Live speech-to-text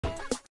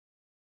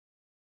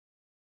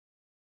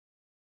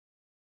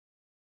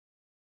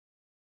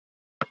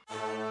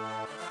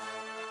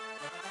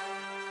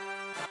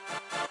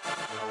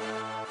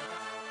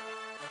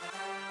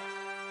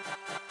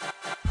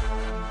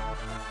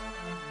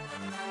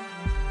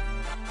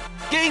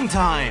Game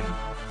time!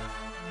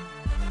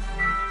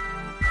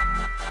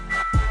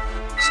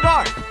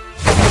 Start!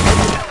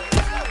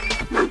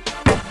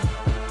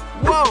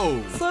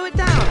 Whoa! Slow it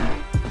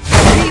down.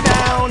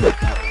 Rebound!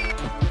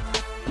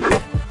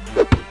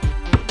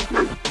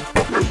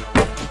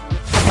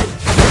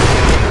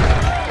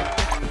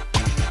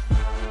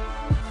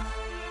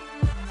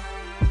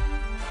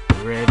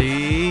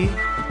 Ready?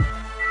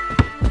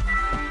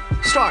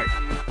 Start!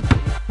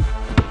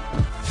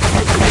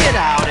 Get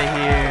out of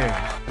here!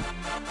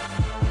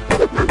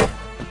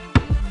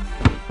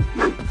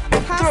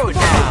 Throw it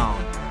down!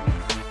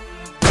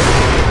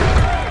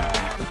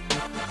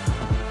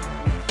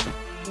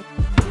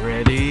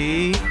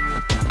 Ready?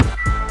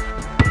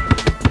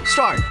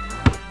 Start!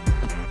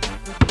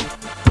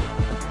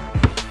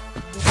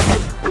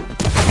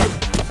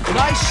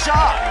 Nice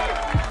shot!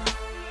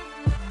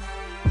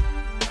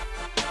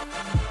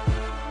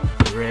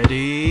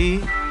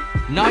 Ready?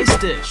 Nice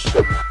dish!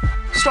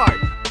 Start!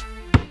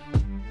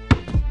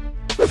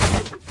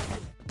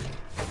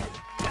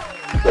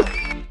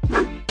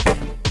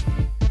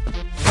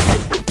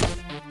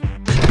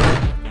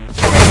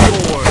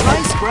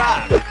 Nice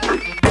grab!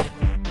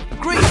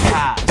 Great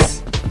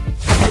pass!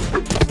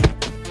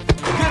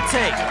 Good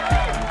take!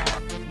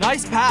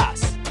 Nice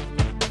pass!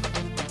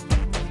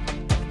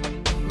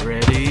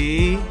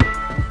 Ready?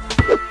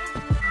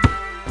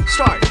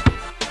 Start!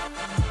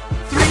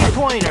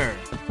 Three-pointer!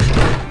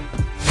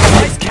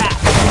 Nice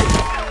catch!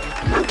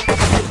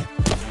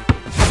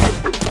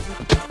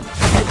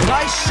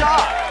 Nice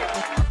shot!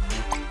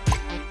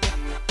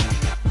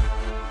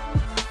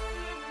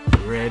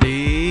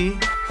 Ready?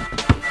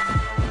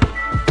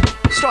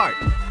 Start!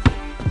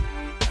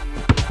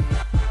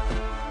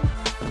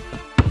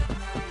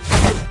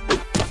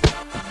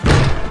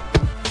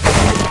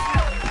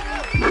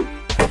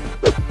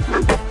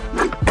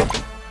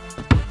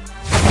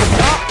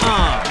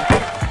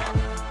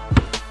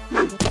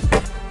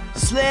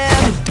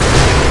 Slam!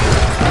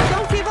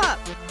 Don't give up.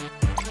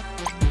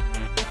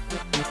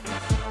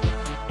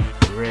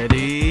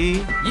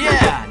 Ready?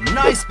 Yeah!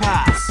 Nice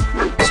pass!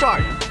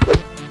 Start!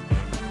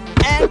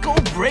 Ankle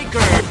breaker!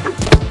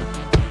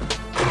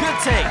 Good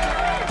take!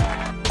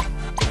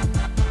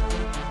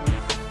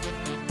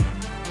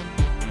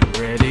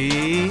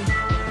 Ready?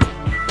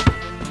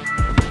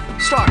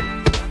 Start!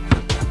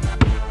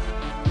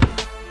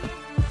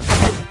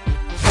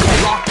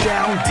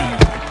 Lockdown deep!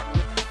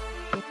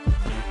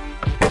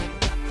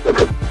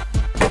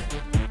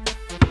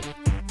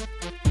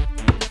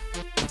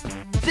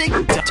 Think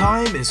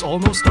time is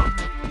almost up.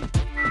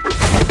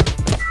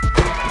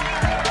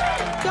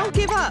 Don't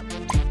give up.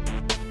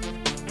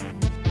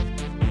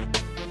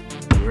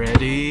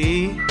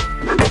 Ready?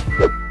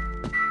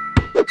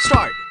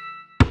 Start!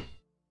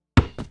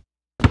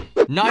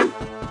 Nice.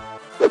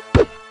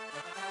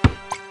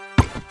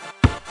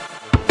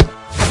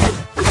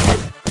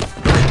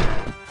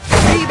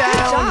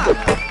 Rebound!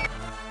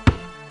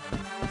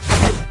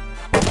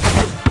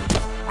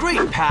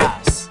 Great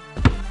pass!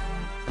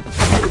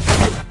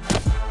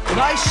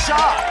 Nice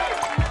shot!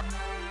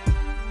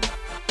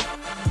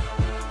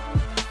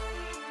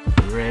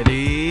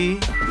 Ready?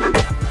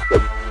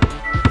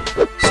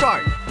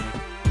 Start!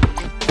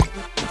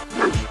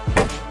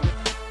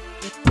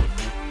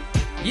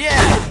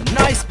 Yeah!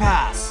 Nice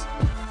pass!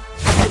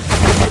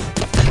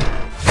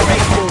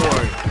 Great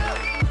board!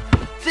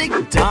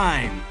 Think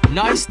dime!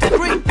 Nice,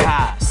 great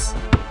pass!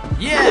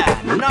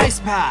 Yeah! Nice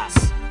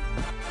pass!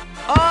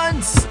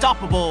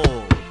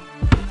 Unstoppable!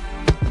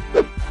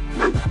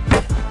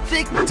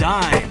 Thick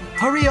dime!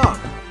 Hurry up!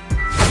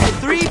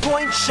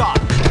 Three-point shot!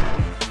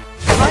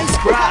 Nice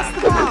grab! Pass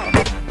the ball.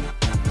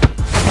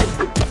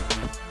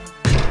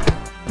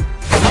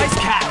 Nice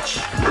catch!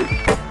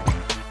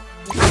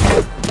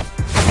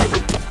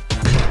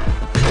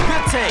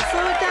 Good take!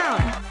 Slow it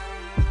down.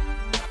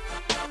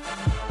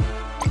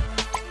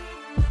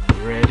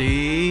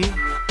 Ready?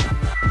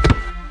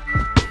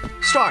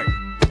 Start!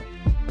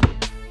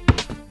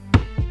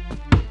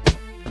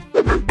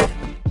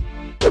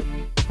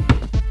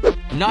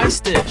 Nice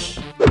dish!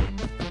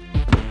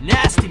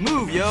 Nasty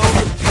move, yo!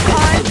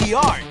 Behind the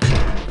arc!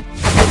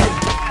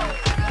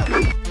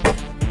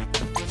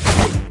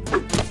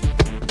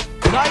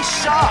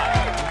 Nice shot!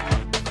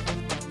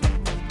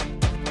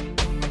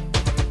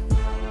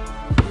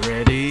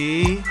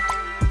 Ready?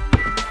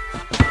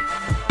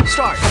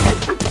 Start!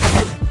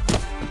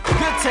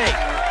 Good take!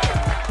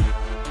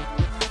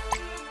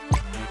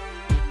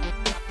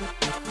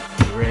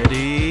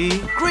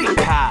 Ready? Great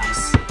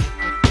pass!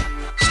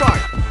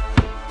 Start!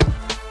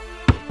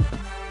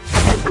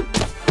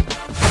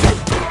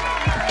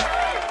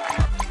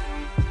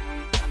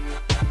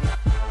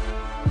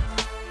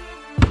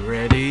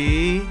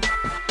 Ready?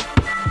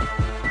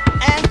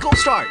 Ankle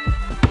start!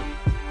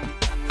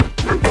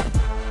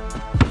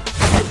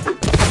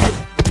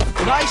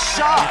 Nice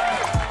shot!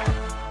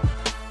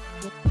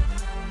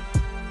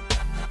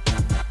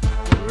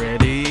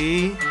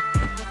 Ready?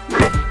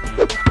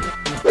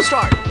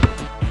 Start.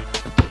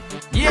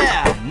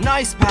 Yeah,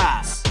 nice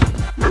pass.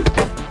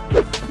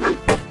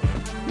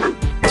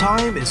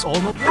 Time is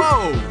almost.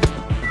 Whoa!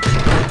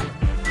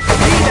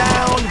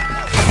 Rebound.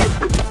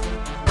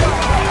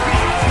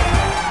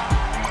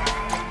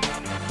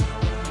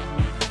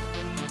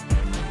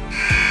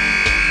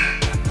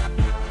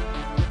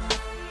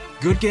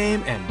 Good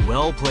game and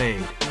well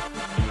played.